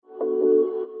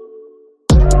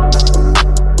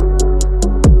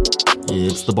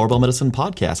It's the Barbell Medicine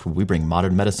Podcast, where we bring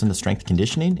modern medicine to strength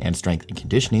conditioning and strength and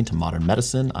conditioning to modern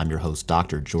medicine. I'm your host,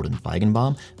 Dr. Jordan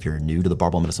Feigenbaum. If you're new to the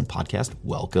Barbell Medicine Podcast,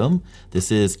 welcome.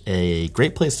 This is a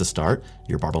great place to start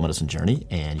your barbell medicine journey,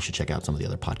 and you should check out some of the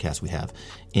other podcasts we have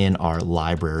in our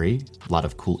library. A lot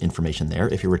of cool information there.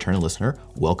 If you're a returning listener,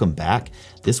 welcome back.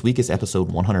 This week is episode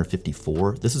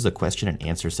 154. This is a question and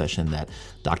answer session that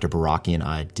Dr. Baraki and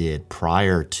I did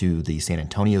prior to the San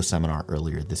Antonio seminar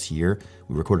earlier this year.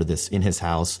 We recorded this in his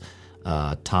house.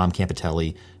 Tom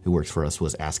Campitelli, who works for us,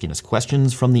 was asking us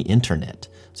questions from the internet.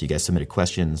 So you guys submitted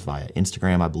questions via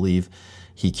Instagram, I believe.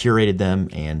 He curated them,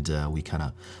 and we kind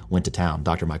of went to town.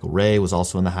 Dr. Michael Ray was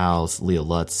also in the house. Leo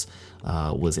Lutz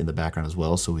was in the background as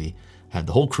well. So we had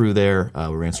the whole crew there. We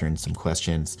were answering some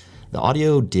questions. The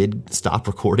audio did stop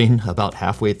recording about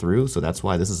halfway through, so that's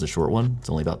why this is a short one. It's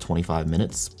only about 25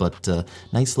 minutes, but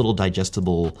nice little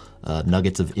digestible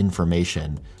nuggets of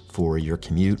information for your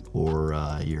commute or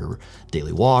your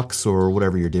daily walks or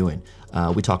whatever you're doing.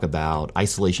 We talk about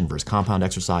isolation versus compound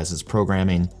exercises,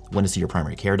 programming, when to see your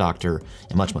primary care doctor,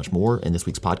 and much, much more in this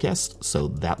week's podcast. So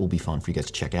that will be fun for you guys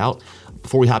to check out.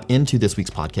 Before we hop into this week's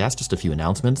podcast, just a few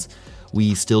announcements.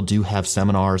 We still do have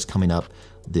seminars coming up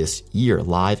this year,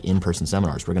 live in-person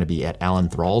seminars. We're going to be at Alan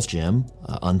Thrall's gym,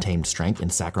 Untamed Strength in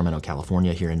Sacramento,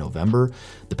 California, here in November.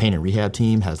 The Pain and Rehab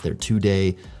team has their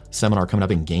 2-day seminar coming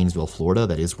up in Gainesville, Florida,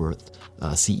 that is worth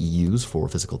CEUs for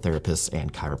physical therapists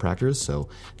and chiropractors. So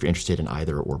if you're interested in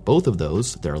either or both of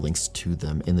those, there are links to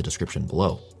them in the description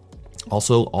below.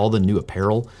 Also, all the new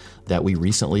apparel that we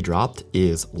recently dropped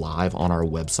is live on our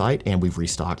website, and we've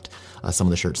restocked some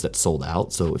of the shirts that sold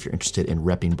out. So if you're interested in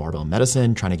repping barbell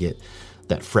medicine, trying to get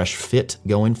that fresh fit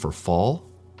going for fall,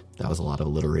 that was a lot of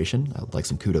alliteration. I would like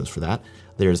some kudos for that.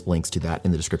 There's links to that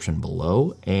in the description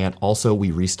below. And also,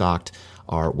 we restocked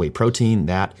our whey protein.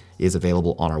 That is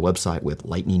available on our website with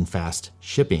lightning fast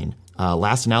shipping.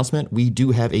 Last announcement, we do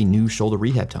have a new shoulder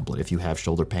rehab template. If you have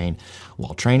shoulder pain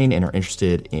while training and are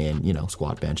interested in,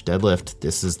 squat, bench, deadlift,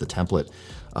 this is the template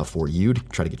for you to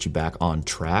try to get you back on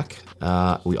track.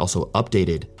 We also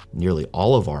updated nearly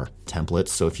all of our templates.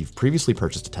 So if you've previously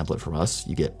purchased a template from us,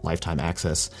 you get lifetime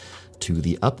access to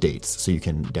the updates. So you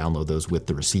can download those with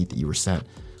the receipt that you were sent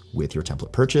with your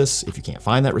template purchase. If you can't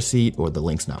find that receipt or the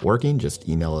link's not working, just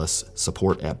email us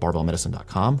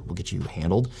support@barbellmedicine.com. We'll get you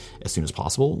handled as soon as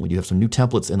possible. We do have some new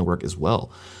templates in the work as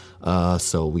well.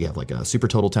 So we have like a super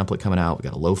total template coming out. We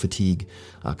got a low fatigue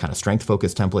kind of strength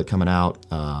focused template coming out,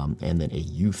 and then a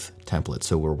youth template.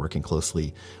 So we're working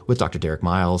closely with Dr. Derek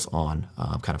Miles on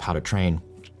kind of how to train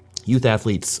youth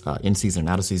athletes in season and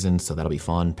out of season. So that'll be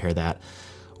fun. Pair that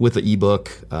with the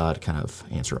ebook to kind of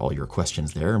answer all your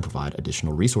questions there and provide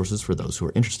additional resources for those who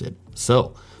are interested.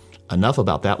 So enough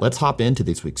about that. Let's hop into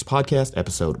this week's podcast,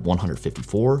 episode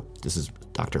 154. This is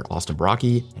Dr. Austin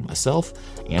Baraki and myself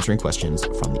answering questions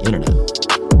from the internet.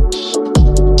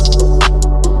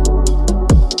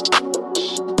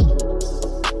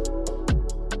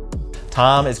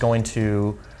 Tom is going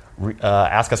to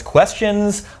ask us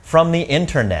questions from the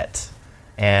internet.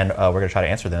 And we're going to try to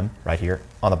answer them right here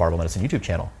on the Barbell Medicine YouTube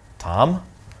channel. Tom,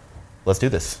 let's do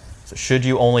this. So should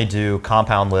you only do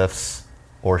compound lifts,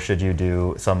 or should you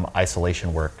do some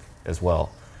isolation work as well?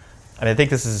 I mean, I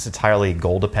think this is entirely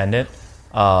goal dependent.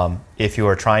 If you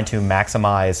are trying to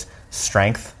maximize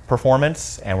strength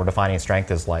performance, and we're defining strength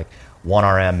as like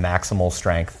 1RM maximal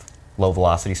strength, low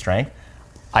velocity strength,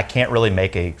 I can't really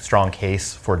make a strong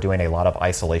case for doing a lot of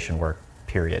isolation work,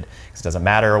 period. Because it doesn't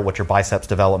matter what your biceps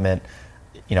development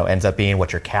ends up being,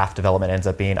 what your calf development ends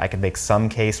up being. I can make some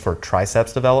case for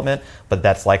triceps development, but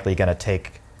that's likely going to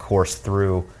take course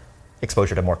through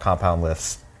exposure to more compound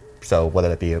lifts. So whether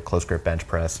that be a close grip bench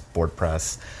press, board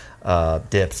press,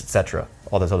 dips, etc.,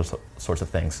 all those other sorts of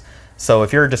things. So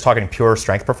if you're just talking pure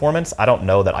strength performance, I don't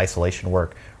know that isolation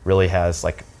work really has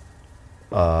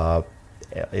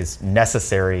is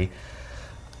necessary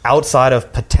outside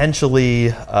of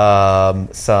potentially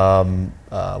some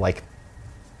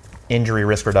injury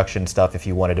risk reduction stuff if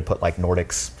you wanted to put like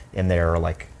Nordics in there, or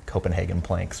like Copenhagen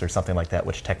planks or something like that,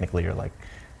 which technically are like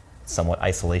somewhat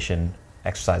isolation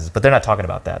exercises. But they're not talking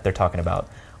about that. They're talking about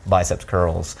biceps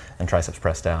curls and triceps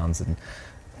press downs and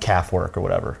calf work or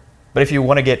whatever. But if you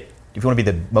want to be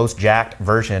the most jacked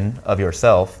version of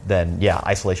yourself, then yeah,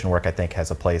 isolation work I think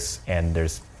has a place, and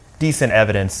there's decent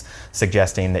evidence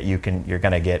suggesting that you're going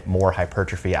to get more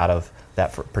hypertrophy out of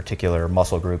that particular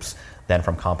muscle groups than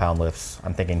from compound lifts.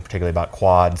 I'm thinking particularly about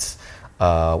quads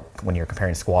when you're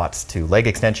comparing squats to leg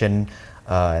extension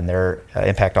and their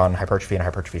impact on hypertrophy and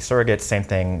hypertrophy surrogates. Same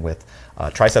thing with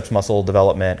triceps muscle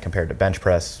development compared to bench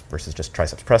press versus just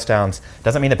triceps press downs.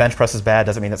 Doesn't mean that bench press is bad,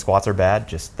 doesn't mean that squats are bad,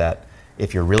 just that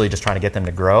if you're really just trying to get them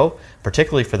to grow,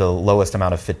 particularly for the lowest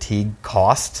amount of fatigue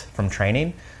cost from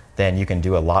training, then you can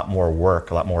do a lot more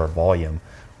work, a lot more volume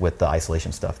with the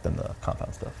isolation stuff than the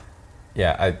compound stuff.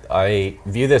 Yeah, I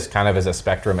view this kind of as a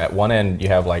spectrum. At one end, you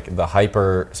have like the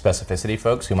hyper specificity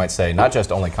folks who might say not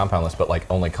just only compound lifts, but like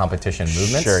only competition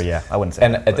movements. Sure, yeah, I wouldn't say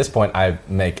and that. At this point, I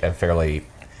make a fairly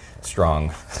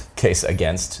strong case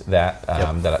against that,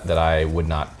 that I would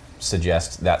not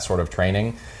suggest that sort of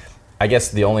training. I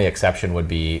guess the only exception would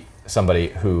be somebody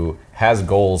who has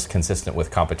goals consistent with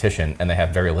competition and they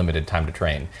have very limited time to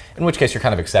train, in which case you're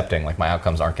kind of accepting like my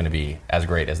outcomes aren't going to be as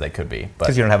great as they could be.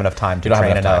 Because you don't have enough time to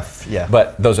train enough. Yeah.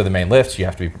 But those are the main lifts. You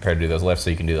have to be prepared to do those lifts so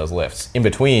you can do those lifts. In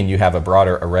between, you have a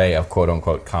broader array of quote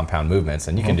unquote compound movements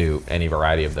and you can do any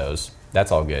variety of those.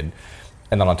 That's all good.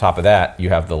 And then on top of that, you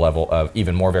have the level of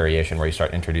even more variation where you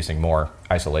start introducing more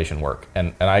isolation work.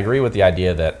 And I agree with the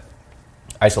idea that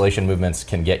isolation movements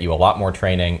can get you a lot more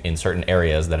training in certain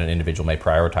areas that an individual may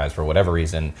prioritize for whatever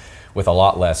reason with a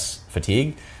lot less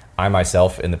fatigue. I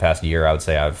myself, in the past year, I would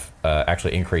say I've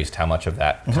actually increased how much of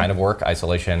that kind of work,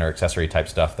 isolation or accessory type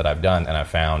stuff that I've done, and I've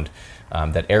found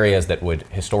that areas that would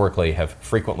historically have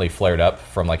frequently flared up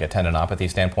from like a tendinopathy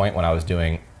standpoint when I was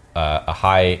doing a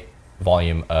high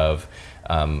volume of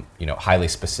highly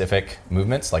specific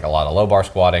movements, like a lot of low bar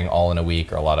squatting all in a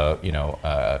week, or a lot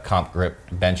of comp grip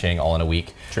benching all in a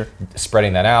week. Sure.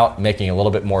 Spreading that out, making it a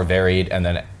little bit more varied, and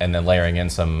then layering in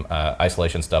some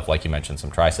isolation stuff, like you mentioned,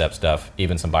 some tricep stuff,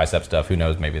 even some bicep stuff. Who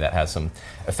knows? Maybe that has some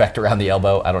effect around the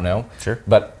elbow. I don't know. Sure.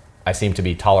 But I seem to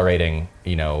be tolerating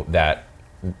that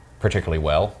particularly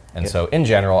well, and so in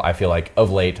general, I feel like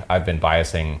of late I've been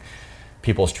biasing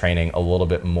people's training a little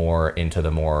bit more into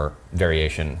the more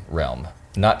variation realm.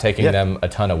 Not taking them a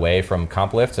ton away from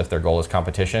comp lifts if their goal is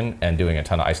competition and doing a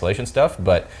ton of isolation stuff,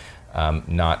 but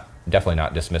definitely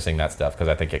not dismissing that stuff, because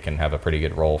I think it can have a pretty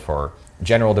good role for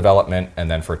general development and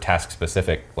then for task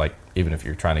specific, like even if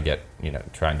you're trying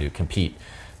to compete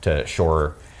to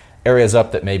shore areas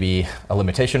up that may be a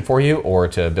limitation for you, or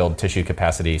to build tissue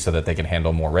capacity so that they can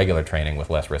handle more regular training with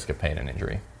less risk of pain and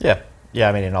injury. Yeah,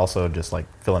 I mean, and also just like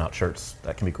filling out shirts,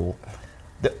 that can be cool.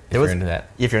 If you're into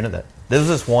that. There was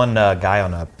this one guy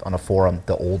on a forum,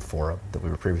 the old forum that we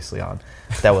were previously on,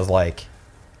 that was like,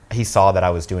 he saw that I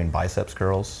was doing biceps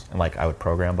curls, and like I would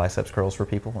program biceps curls for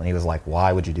people, and he was like,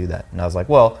 why would you do that? And I was like,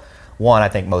 well, one, I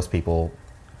think most people,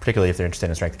 particularly if they're interested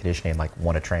in strength and conditioning, like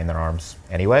want to train their arms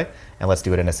anyway, and let's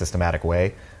do it in a systematic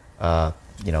way, where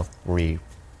we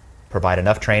provide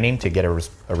enough training to get a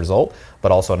result,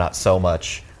 but also not so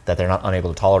much that they're not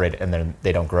unable to tolerate it, and then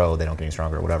they don't grow, they don't get any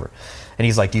stronger or whatever. And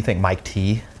he's like, do you think Mike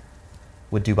T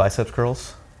would do biceps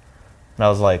curls? And I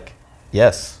was like,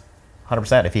 yes,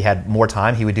 100%. If he had more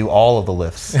time, he would do all of the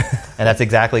lifts. And that's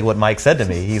exactly what Mike said to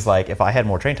me. He's like, if I had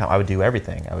more training time, I would do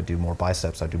everything. I would do more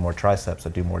biceps, I'd do more triceps,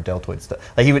 I'd do more deltoid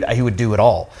stuff. Like he would do it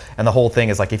all. And the whole thing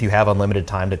is like, if you have unlimited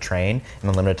time to train and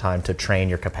unlimited time to train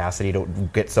your capacity to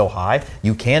get so high,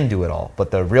 you can do it all.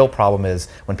 But the real problem is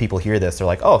when people hear this, they're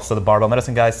like, oh, so the barbell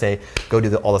medicine guys say, go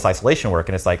do all this isolation work.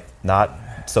 And it's like, not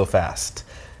so fast.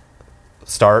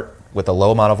 Start with a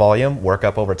low amount of volume, work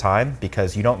up over time,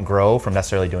 because you don't grow from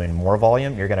necessarily doing more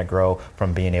volume. You're going to grow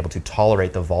from being able to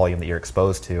tolerate the volume that you're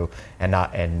exposed to, and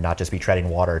not just be treading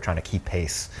water trying to keep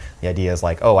pace. The idea is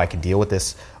like, oh, I can deal with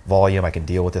this volume, I can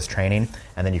deal with this training,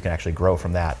 and then you can actually grow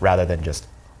from that rather than just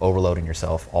overloading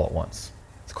yourself all at once.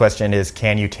 The question is,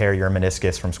 can you tear your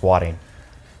meniscus from squatting?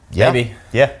 Yeah. Maybe.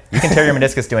 Yeah, you can tear your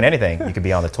meniscus doing anything. You could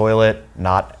be on the toilet,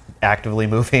 not actively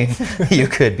moving. You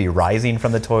could be rising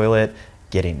from the toilet,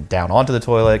 getting down onto the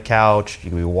toilet, couch, you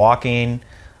could be walking.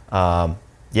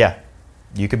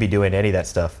 You could be doing any of that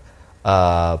stuff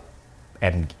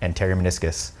and tear your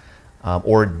meniscus.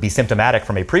 Or be symptomatic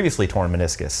from a previously torn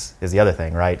meniscus is the other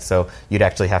thing, right? So you'd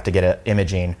actually have to get an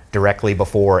imaging directly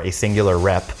before a singular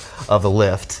rep of the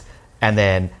lift, and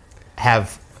then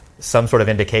have some sort of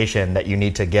indication that you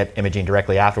need to get imaging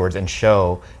directly afterwards and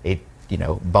show a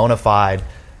bona fide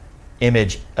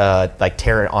image, like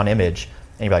tear it on image.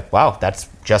 And you're like, wow, that's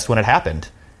just when it happened.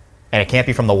 And it can't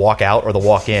be from the walk out or the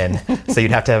walk in. So you'd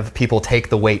have to have people take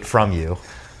the weight from you,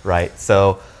 right?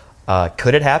 So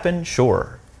could it happen?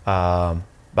 Sure. But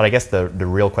I guess the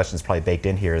real question is probably baked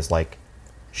in here is like,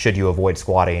 should you avoid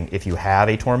squatting if you have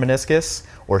a torn meniscus,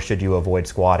 or should you avoid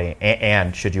squatting?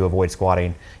 And should you avoid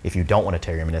squatting if you don't want to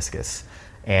tear your meniscus?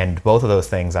 And both of those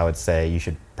things, I would say you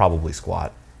should probably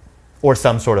squat, or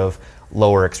some sort of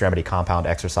lower extremity compound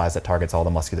exercise that targets all the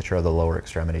musculature of the lower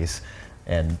extremities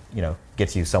and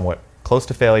gets you somewhat close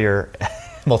to failure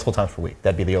multiple times per week.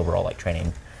 That'd be the overall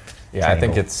training. Yeah, I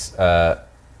think goal. it's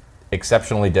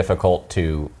exceptionally difficult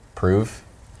to prove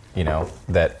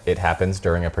that it happens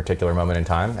during a particular moment in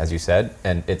time, as you said,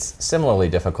 and it's similarly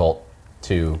difficult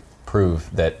to prove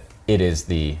that it is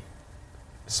the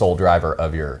sole driver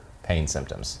of your pain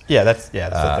symptoms. That's the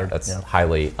third. That's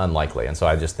highly unlikely, and so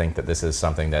I just think that this is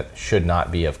something that should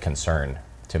not be of concern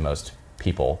to most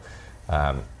people,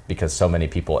 because so many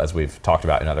people, as we've talked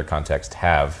about in other contexts,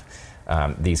 have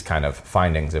these kind of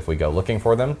findings. If we go looking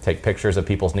for them, take pictures of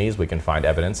people's knees, we can find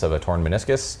evidence of a torn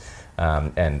meniscus,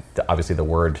 and obviously the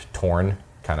word torn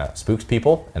kind of spooks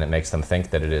people, and it makes them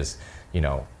think that it is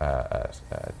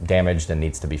damaged and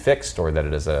needs to be fixed, or that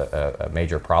it is a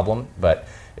major problem. But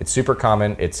it's super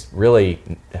common. It's really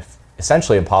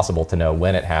essentially impossible to know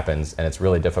when it happens, and it's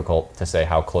really difficult to say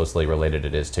how closely related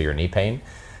it is to your knee pain.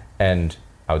 And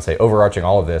I would say overarching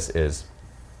all of this is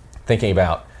thinking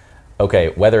about, okay,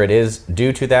 whether it is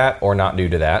due to that or not due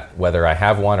to that, whether I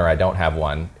have one or I don't have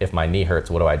one, if my knee hurts,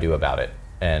 what do I do about it?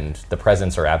 And the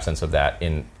presence or absence of that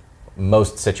in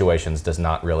most situations does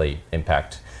not really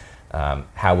impact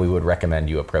how we would recommend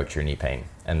you approach your knee pain.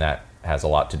 And that has a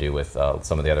lot to do with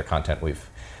some of the other content we've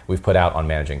put out on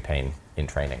managing pain in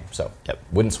training. So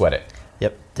wouldn't sweat it.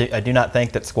 I do not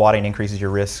think that squatting increases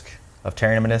your risk of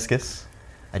tearing a meniscus.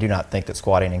 I do not think that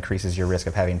squatting increases your risk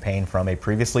of having pain from a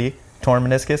previously torn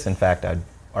meniscus. In fact, I'd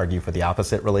argue for the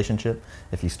opposite relationship.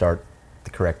 If you start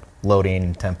the correct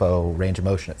loading, tempo, range of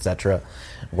motion, etc.,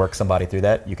 work somebody through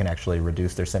that, you can actually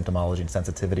reduce their symptomology and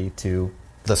sensitivity to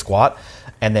the squat.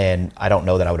 And then I don't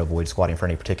know that I would avoid squatting for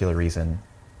any particular reason,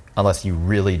 unless you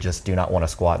really just do not want to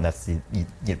squat, and that's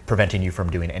preventing you from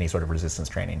doing any sort of resistance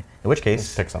training. In which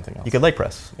case, pick something else. You could leg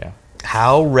press. Yeah.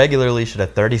 How regularly should a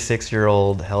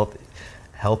 36-year-old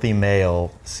healthy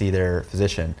male see their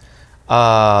physician?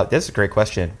 That's a great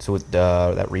question. So with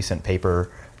that recent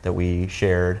paper that we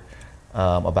shared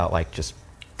about just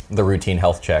the routine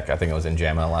health check, I think it was in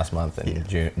JAMA last month in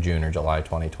June or July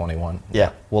 2021.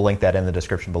 Yeah, we'll link that in the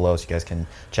description below so you guys can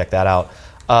check that out.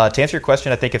 To answer your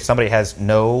question, I think if somebody has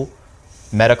no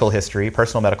medical history,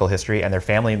 personal medical history, and their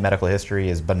family medical history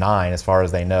is benign as far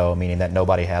as they know, meaning that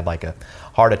nobody had a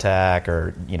heart attack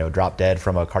or dropped dead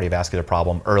from a cardiovascular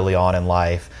problem early on in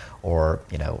life, or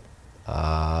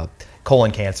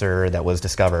colon cancer that was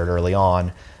discovered early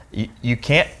on, you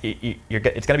can't.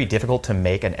 It's going to be difficult to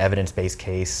make an evidence-based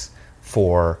case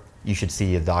for you should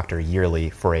see a doctor yearly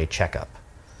for a checkup.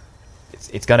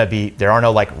 It's going to be, there are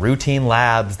no routine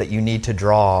labs that you need to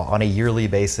draw on a yearly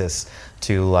basis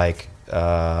to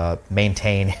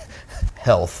maintain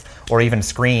health or even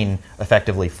screen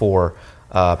effectively for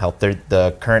health.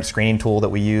 The current screening tool that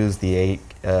we use, the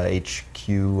AHRQ,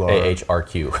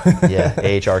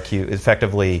 AHRQ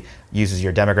effectively uses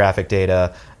your demographic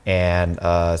data and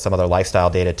some other lifestyle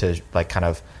data to kind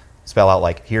of spell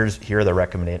out here are the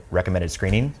recommended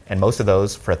screening, and most of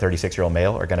those for a 36-year-old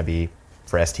male are going to be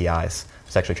for STIs,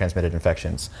 sexually transmitted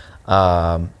infections,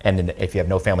 and if you have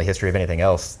no family history of anything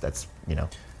else, that's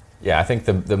Yeah, I think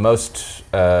the most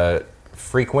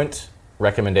frequent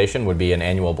recommendation would be an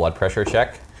annual blood pressure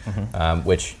check,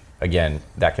 which again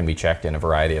that can be checked in a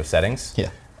variety of settings. Yeah.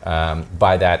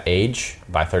 By that age,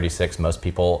 by 36, most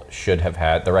people should have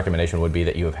had, the recommendation would be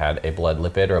that you have had a blood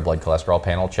lipid or a blood cholesterol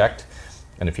panel checked.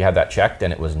 And if you had that checked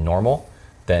and it was normal,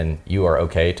 then you are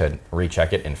okay to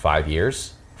recheck it in 5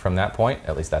 years from that point.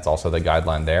 At least that's also the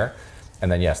guideline there.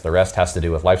 And then yes, the rest has to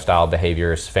do with lifestyle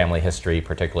behaviors, family history,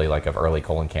 particularly of early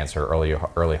colon cancer,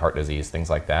 early heart disease, things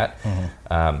like that.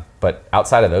 But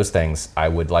outside of those things, I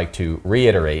would like to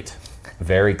reiterate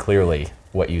very clearly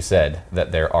what you said,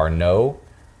 that there are no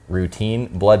routine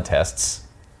blood tests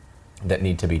that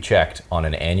need to be checked on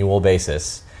an annual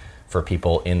basis for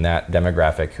people in that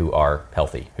demographic who are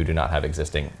healthy, who do not have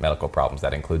existing medical problems.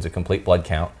 That includes a complete blood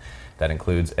count, that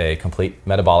includes a complete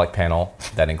metabolic panel,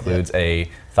 that includes a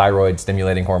thyroid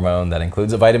stimulating hormone, that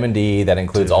includes a vitamin D, that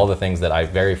includes all the things that I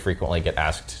very frequently get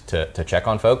asked to check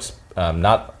on folks.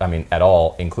 At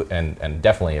all, and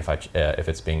definitely if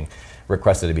it's being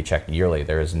requested to be checked yearly,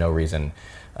 there is no reason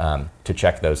to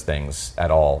check those things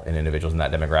at all in individuals in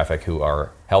that demographic who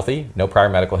are healthy, no prior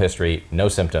medical history, no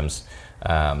symptoms,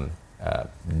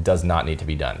 does not need to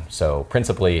be done. So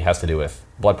principally has to do with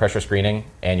blood pressure screening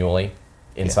annually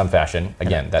in some fashion.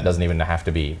 Again, that doesn't even have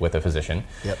to be with a physician.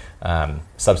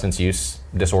 Substance use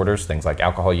disorders, things like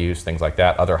alcohol use, things like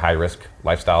that, other high-risk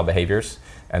lifestyle behaviors,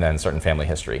 and then certain family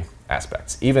history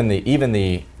aspects. Even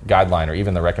the guideline or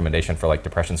even the recommendation for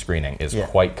depression screening is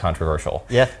quite controversial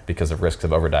because of risks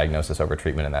of overdiagnosis,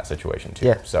 overtreatment in that situation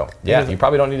too. So you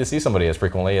probably don't need to see somebody as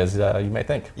frequently as you may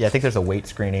think. I think there's a weight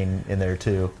screening in there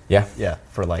too.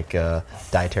 For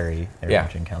dietary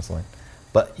intervention counseling.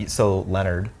 But so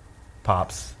Leonard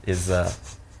Pops is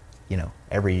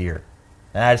every year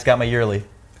I just got my yearly.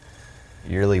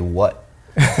 Yearly what?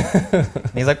 And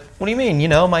he's like, what do you mean?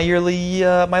 My yearly,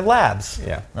 my labs.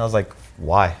 Yeah. And I was like,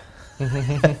 why?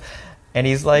 And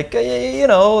he's like,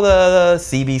 the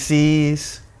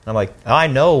CBCs. And I'm like, I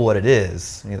know what it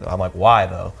is. I'm like, why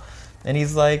though? And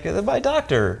he's like, my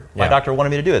doctor wanted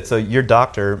me to do it. So your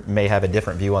doctor may have a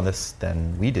different view on this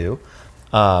than we do.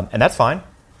 And that's fine.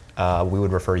 We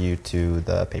would refer you to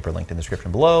the paper linked in the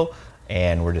description below.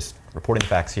 And we're just reporting the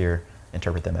facts here.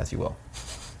 Interpret them as you will.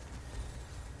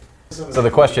 So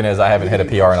the question is, I haven't hit a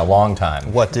PR in a long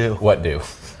time. What do? What do?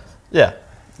 Yeah.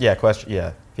 Question. Yeah.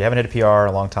 If you haven't hit a PR in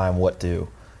a long time, what do?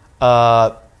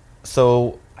 Without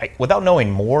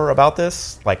knowing more about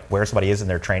this, like where somebody is in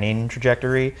their training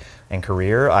trajectory and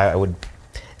career,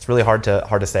 it's really hard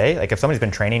to say. Like if somebody's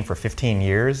been training for 15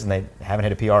 years and they haven't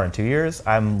hit a PR in 2 years,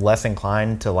 I'm less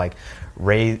inclined to like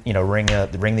ring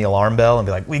the alarm bell and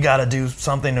be like, we got to do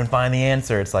something and find the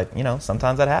answer. It's like,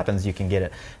 sometimes that happens. You can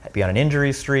be on an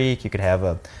injury streak. You could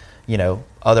have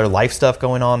other life stuff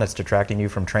going on that's detracting you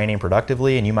from training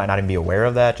productively, and you might not even be aware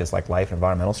of that, just like life and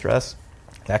environmental stress.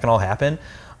 That can all happen.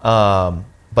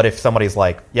 But if somebody's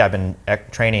like, yeah, I've been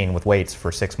training with weights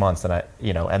for 6 months, and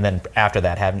and then after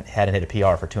that hadn't hit a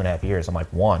PR for 2.5 years, I'm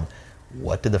like, one,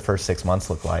 what did the first 6 months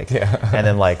look like? Yeah. And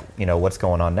then what's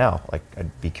going on now? Like,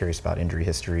 I'd be curious about injury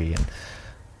history and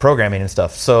programming and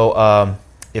stuff. So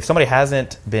if somebody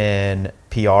hasn't been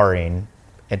PRing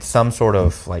at some sort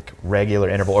of like regular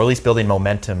interval, or at least building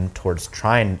momentum towards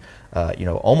trying,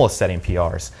 almost setting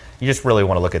PRs, you just really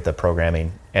want to look at the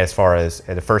programming as far as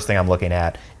the first thing I'm looking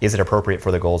at, is it appropriate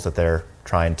for the goals that they're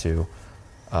trying to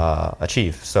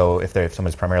achieve? So if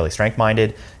somebody's primarily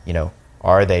strength-minded,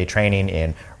 are they training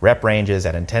in rep ranges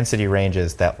and intensity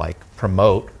ranges that like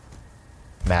promote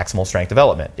maximal strength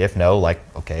development? If no,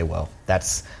 okay, well,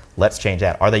 let's change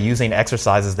that. Are they using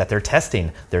exercises that they're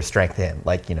testing their strength in?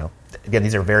 Again,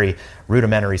 these are very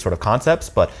rudimentary sort of concepts,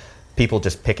 but people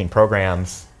just picking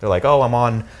programs, they're like, oh, I'm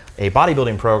on a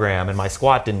bodybuilding program and my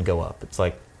squat didn't go up. It's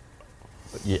like,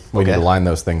 yeah, we need to line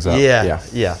those things up.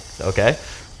 Yeah. Okay.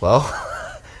 Well,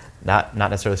 not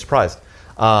necessarily surprised.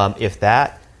 If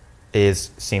that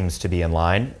seems to be in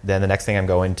line, then the next thing I'm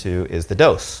going to is the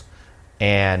dose.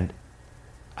 And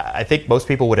I think most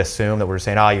people would assume that we're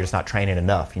saying, you're just not training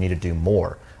enough. You need to do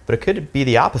more. But it could be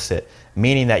the opposite,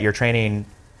 meaning that you're training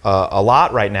a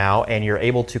lot right now and you're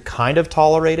able to kind of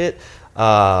tolerate it,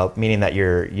 meaning that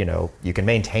you can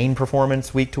maintain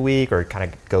performance week to week, or it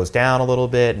kind of goes down a little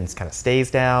bit and it kind of stays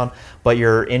down, but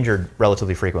you're injured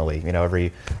relatively frequently.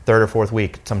 Every third or fourth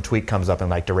week, some tweak comes up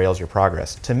and derails your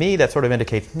progress. To me, that sort of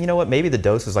indicates, maybe the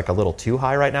dose is a little too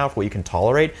high right now for what you can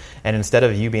tolerate. And instead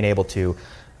of you being able to,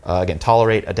 again,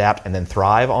 tolerate, adapt, and then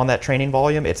thrive on that training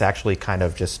volume, it's actually kind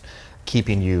of just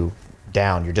keeping you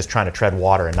down. You're just trying to tread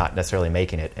water and not necessarily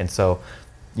making it. And so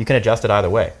you can adjust it either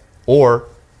way. Or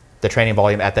the training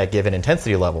volume at that given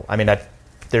intensity level. I mean,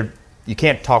 you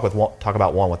can't talk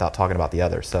about one without talking about the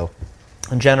other. So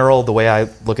in general, the way I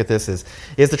look at this is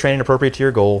the training appropriate to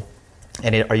your goal?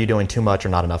 And are you doing too much or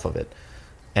not enough of it?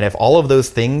 And if all of those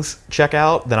things check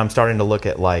out, then I'm starting to look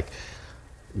at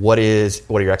what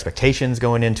are your expectations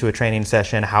going into a training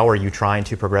session? How are you trying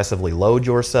to progressively load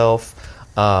yourself?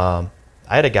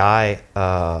 I had a guy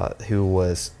who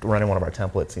was running one of our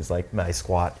templates. He's like, my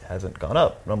squat hasn't gone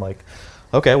up. And I'm like,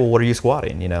 okay, well, what are you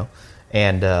squatting,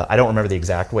 And I don't remember the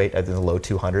exact weight, in the low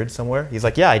 200s somewhere. He's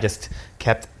like, yeah, I just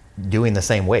kept doing the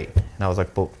same weight. And I was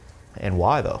like, well, and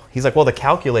why though? He's like, well, the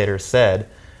calculator said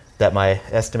that my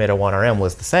estimated 1RM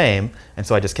was the same, and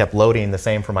so I just kept loading the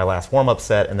same for my last warm-up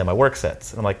set and then my work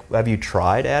sets. And I'm like, have you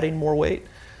tried adding more weight?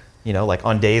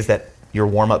 On days that your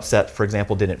warm-up set, for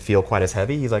example, didn't feel quite as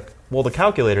heavy. He's like, well, the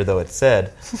calculator, though, it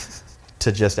said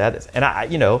to just add this. And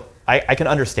I can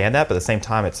understand that, but at the same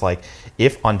time, it's like,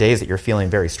 if on days that you're feeling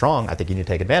very strong, I think you need to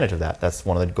take advantage of that. That's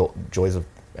one of the joys of,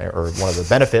 or one of the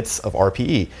benefits of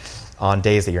RPE. On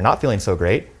days that you're not feeling so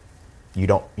great, you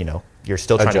don't, you're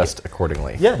still trying adjust to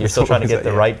accordingly. Yeah, you're still trying to get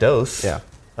the right dose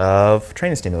of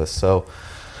training stimulus. So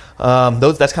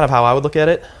that's kind of how I would look at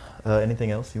it.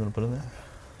 Anything else you want to put in there?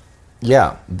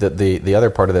 Yeah, the other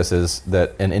part of this is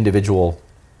that an individual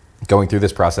going through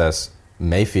this process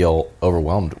may feel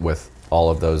overwhelmed with all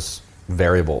of those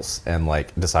variables and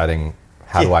deciding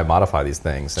how do I modify these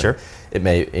things. And sure. It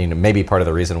may be part of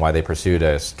the reason why they pursued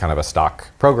a kind of a stock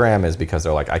program is because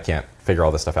they're like, I can't figure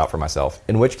all this stuff out for myself.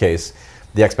 In which case,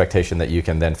 the expectation that you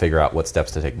can then figure out what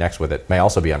steps to take next with it may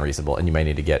also be unreasonable, and you may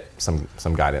need to get some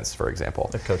guidance, for example.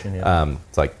 Like coaching, yeah.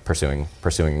 It's like pursuing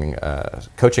a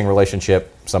coaching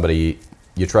relationship. Somebody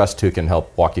you trust who can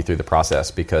help walk you through the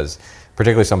process, because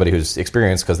particularly somebody who's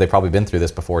experienced, because they've probably been through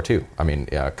this before too. I mean,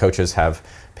 coaches have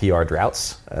PR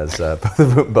droughts, as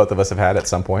both of us have had at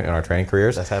some point in our training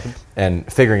careers. That's happened.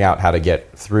 And figuring out how to get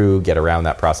around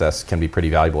that process can be pretty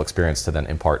valuable experience to then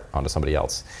impart onto somebody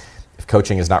else. If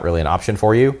coaching is not really an option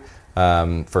for you,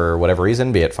 for whatever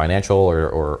reason, be it financial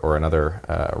or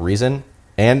another reason,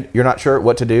 and you're not sure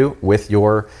what to do with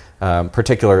your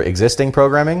particular existing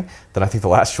programming, then I think the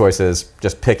last choice is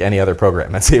just pick any other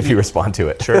program and see if you respond to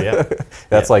it. Sure, yeah.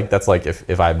 That's like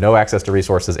if I have no access to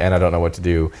resources and I don't know what to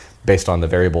do based on the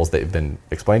variables that have been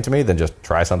explained to me, then just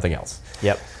try something else.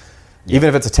 Yep. Even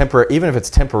if it's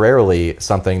temporarily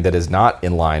something that is not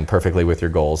in line perfectly with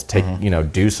your goals,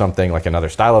 do something like another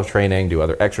style of training, do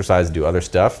other exercise, do other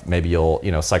stuff. Maybe you'll,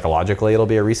 psychologically it'll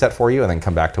be a reset for you, and then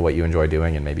come back to what you enjoy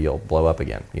doing, and maybe you'll blow up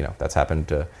again. That's happened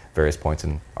to various points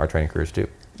in our training careers too.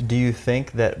 Do you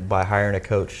think that by hiring a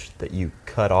coach that you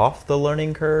cut off the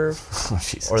learning curve,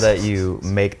 or that you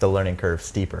make the learning curve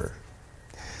steeper?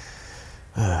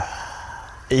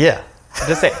 Yeah.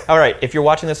 Just say, all right, if you're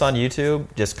watching this on YouTube,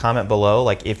 just comment below.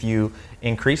 Like, if you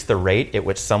increase the rate at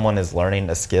which someone is learning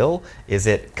a skill, is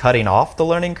it cutting off the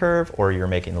learning curve, or you're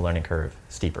making the learning curve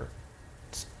steeper?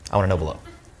 I want to know below.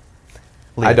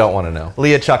 Leah, I don't want to know.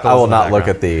 Leah chuckles. I will not look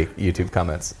at the YouTube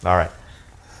comments. All right.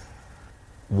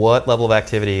 What level of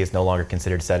activity is no longer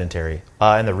considered sedentary?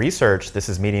 In the research, this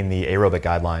is meeting the aerobic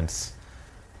guidelines.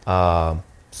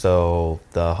 So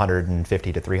the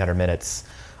 150 to 300 minutes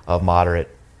of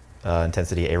moderate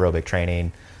intensity aerobic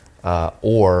training,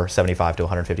 or 75 to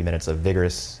 150 minutes of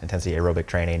vigorous intensity aerobic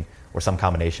training, or some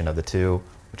combination of the two,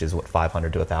 which is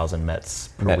 500 to 1,000 METs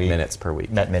per week. Minutes per week.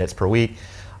 Met minutes per week.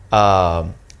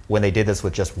 When they did this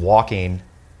with just walking,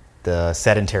 the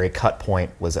sedentary cut point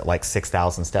was at like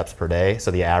 6,000 steps per day. So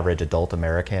the average adult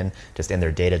American, just in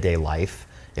their day-to-day life,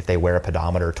 if they wear a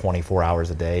pedometer 24 hours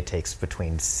a day, takes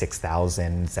between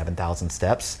 6,000, 7,000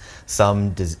 steps.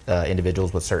 Some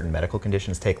individuals with certain medical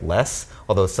conditions take less,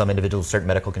 although some individuals with certain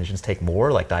medical conditions take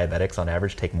more, like diabetics on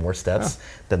average take more steps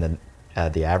than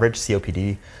the average.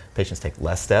 COPD patients take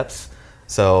less steps.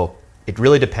 So it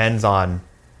really depends on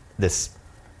this,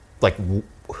 like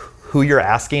who you're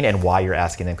asking and why you're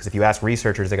asking them. Because if you ask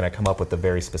researchers, they're going to come up with a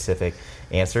very specific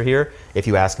answer here. If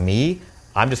you ask me,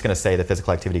 I'm just going to say the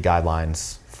physical activity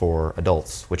guidelines for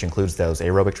adults, which includes those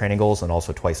aerobic training goals and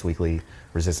also twice weekly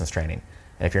resistance training.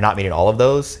 And if you're not meeting all of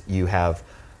those, you have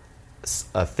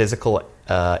a physical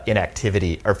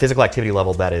inactivity or physical activity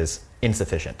level that is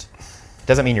insufficient.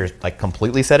 Doesn't mean you're like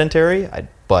completely sedentary,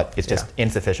 but it's just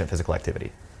insufficient physical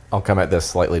activity. I'll come at this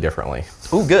slightly differently.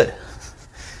 Ooh, good.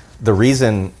 The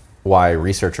reason why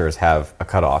researchers have a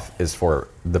cutoff is for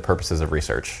the purposes of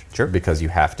research. Sure. Because you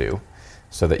have to,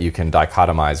 so that you can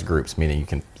dichotomize groups, meaning you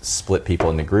can split people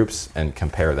into groups and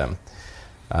compare them.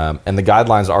 And the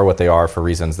guidelines are what they are for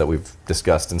reasons that we've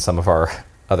discussed in some of our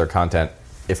other content.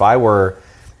 If I were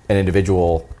an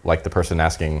individual like the person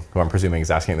asking, who I'm presuming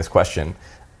is asking this question,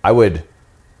 I would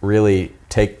really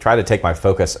try to take my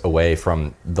focus away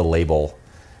from the label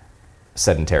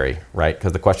sedentary, right?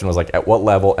 Because the question was like, at what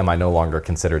level am I no longer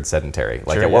considered sedentary?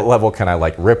 Like, what level can I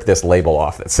like rip this label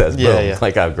off that says, boom,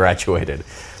 like I've graduated?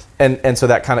 And so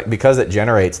that kind of, because it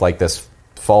generates like this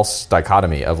false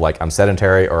dichotomy of like, I'm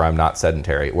sedentary or I'm not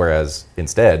sedentary, whereas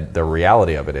instead the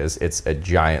reality of it is it's a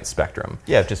giant spectrum.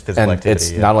 Yeah, just physical activity.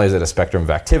 It's not only is it a spectrum of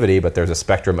activity, but there's a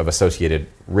spectrum of associated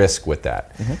risk with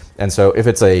that. Mm-hmm. And so if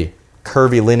it's a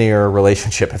curvy linear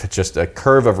relationship, if it's just a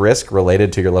curve of risk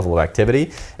related to your level of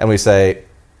activity, and we say,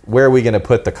 where are we going to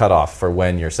put the cutoff for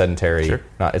when you're sedentary? Sure.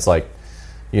 It's like,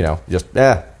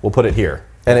 we'll put it here.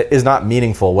 And it is not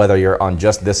meaningful whether you're on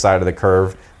just this side of the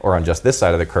curve or on just this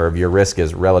side of the curve. Your risk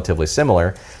is relatively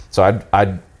similar. So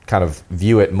I'd kind of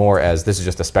view it more as this is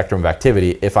just a spectrum of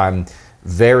activity. If I'm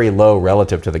very low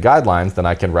relative to the guidelines, then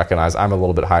I can recognize I'm a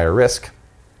little bit higher risk,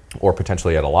 or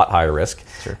potentially at a lot higher risk.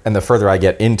 Sure. And the further I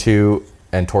get into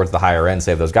and towards the higher end,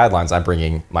 say, of those guidelines, I'm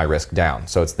bringing my risk down.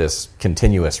 So it's this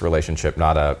continuous relationship,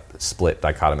 not a split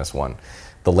dichotomous one.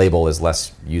 The label is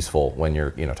less useful when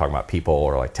you're talking about people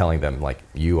or like telling them like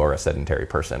you are a sedentary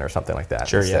person or something like that.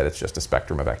 Sure, Instead, it's just a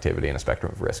spectrum of activity and a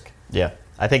spectrum of risk. Yeah,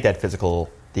 I think that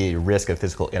the risk of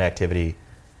physical inactivity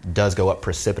does go up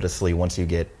precipitously once you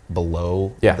get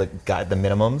below the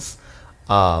minimums.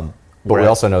 But we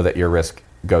also know that your risk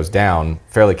goes down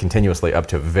fairly continuously up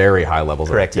to very high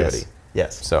levels of activity.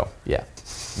 Yes. So, yeah.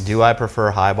 Do I prefer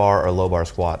high bar or low bar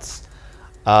squats?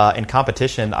 In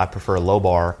competition, I prefer low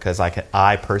bar because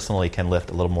I personally can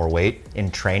lift a little more weight. In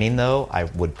training, though, I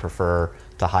would prefer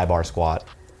to high bar squat.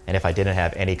 And if I didn't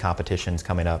have any competitions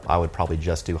coming up, I would probably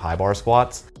just do high bar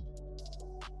squats.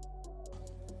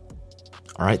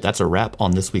 All right, that's a wrap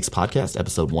on this week's podcast,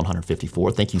 episode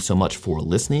 154. Thank you so much for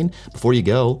listening. Before you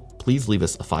go, please leave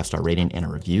us a 5-star rating and a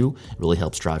review. It really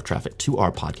helps drive traffic to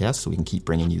our podcast so we can keep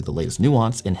bringing you the latest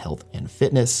nuance in health and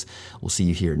fitness. We'll see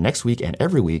you here next week and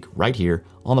every week right here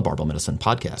on the Barbell Medicine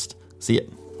Podcast. See ya.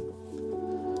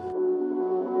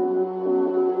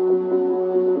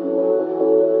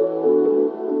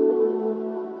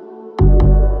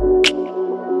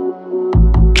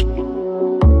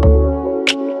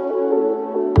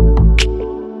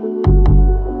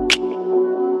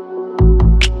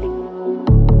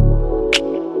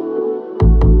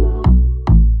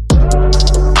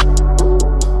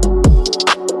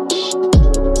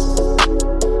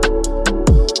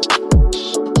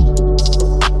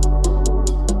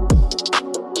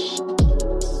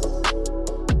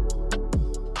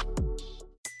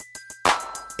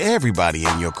 Everybody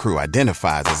in your crew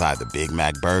identifies as either Big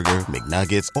Mac Burger,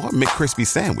 McNuggets, or McCrispy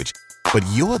Sandwich. But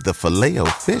you're the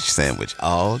Filet-O-Fish Sandwich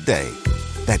all day.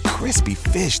 That crispy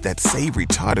fish, that savory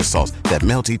tartar sauce, that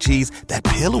melty cheese, that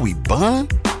pillowy bun.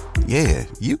 Yeah,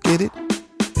 you get it.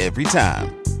 Every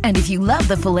time. And if you love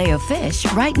the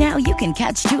Filet-O-Fish, right now you can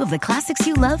catch 2 of the classics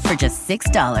you love for just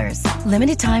 $6.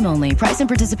 Limited time only. Price and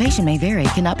participation may vary.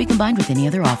 Cannot be combined with any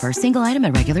other offer. Single item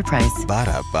at regular price.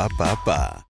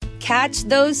 Ba-da-ba-ba-ba. Catch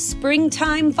those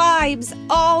springtime vibes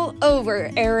all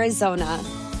over Arizona.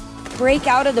 Break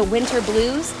out of the winter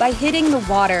blues by hitting the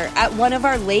water at one of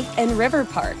our lake and river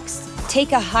parks.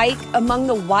 Take a hike among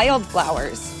the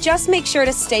wildflowers. Just make sure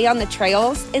to stay on the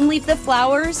trails and leave the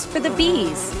flowers for the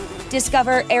bees.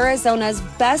 Discover Arizona's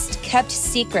best kept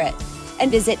secret and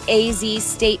visit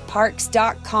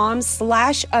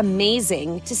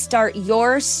azstateparks.com/amazing to start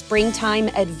your springtime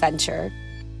adventure.